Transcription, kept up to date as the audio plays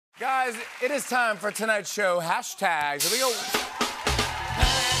Guys, it is time for tonight's show. Hashtags. Here we go.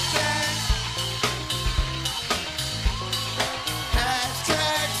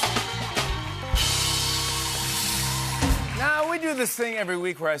 Now, we do this thing every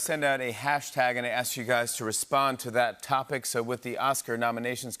week where I send out a hashtag and I ask you guys to respond to that topic. So with the Oscar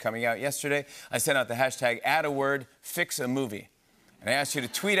nominations coming out yesterday, I sent out the hashtag AddAWordFixAMovie. And I asked you to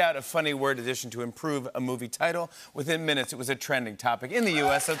tweet out a funny word addition to improve a movie title. Within minutes, it was a trending topic in the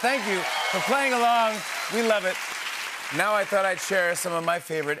U.S., so thank you for playing along. We love it. Now I thought I'd share some of my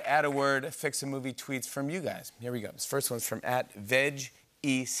favorite AddAWordFixAMovie tweets from you guys. Here we go. This first one's from @VegEStick.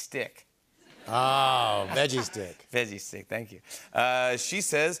 Oh, Veggie Stick. Veggie Stick, thank you. She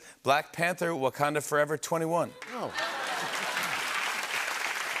says, Black Panther, Wakanda Forever 21. Oh.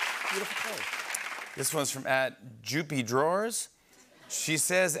 Beautiful place. This one's from @JoopyDrawers. She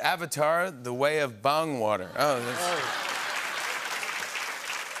says, Avatar, The Way of Bong Water. Oh,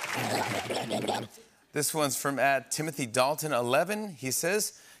 This one's from @TimothyDalton11. He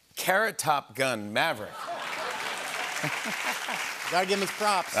says, Carrot Top Gun Maverick. Gotta give him his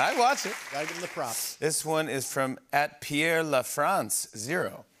props. I watch it. Gotta give him the props. This one is from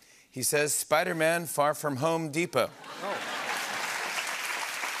 @PierreLaFrance0. He says, Spider-Man Far From Home Depot. Oh.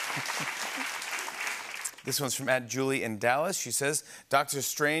 This one's from @Julie in Dallas. She says, Doctor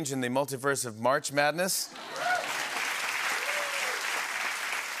Strange in the Multiverse of March Madness.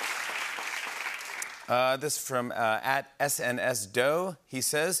 This from @SNSDoe. He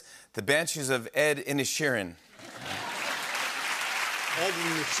says, The Banshees of Ed Inisherin. Ed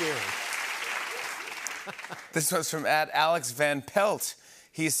Inisherin. This one's from @AlexVanPelt.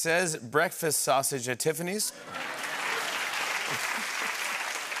 He says, Breakfast sausage at Tiffany's.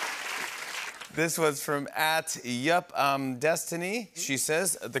 This was from @YupDestiny. She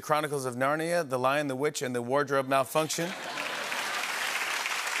says, The Chronicles of Narnia, The Lion, the Witch, and the Wardrobe Malfunction.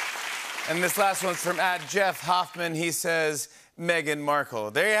 And this last one's from @JeffHoffman. He says, Meghan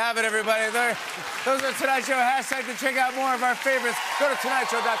Markle. There you have it, everybody. Those are Tonight Show hashtags. To check out more of our favorites, go to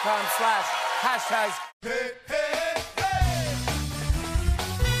tonightshow.com/hashtags.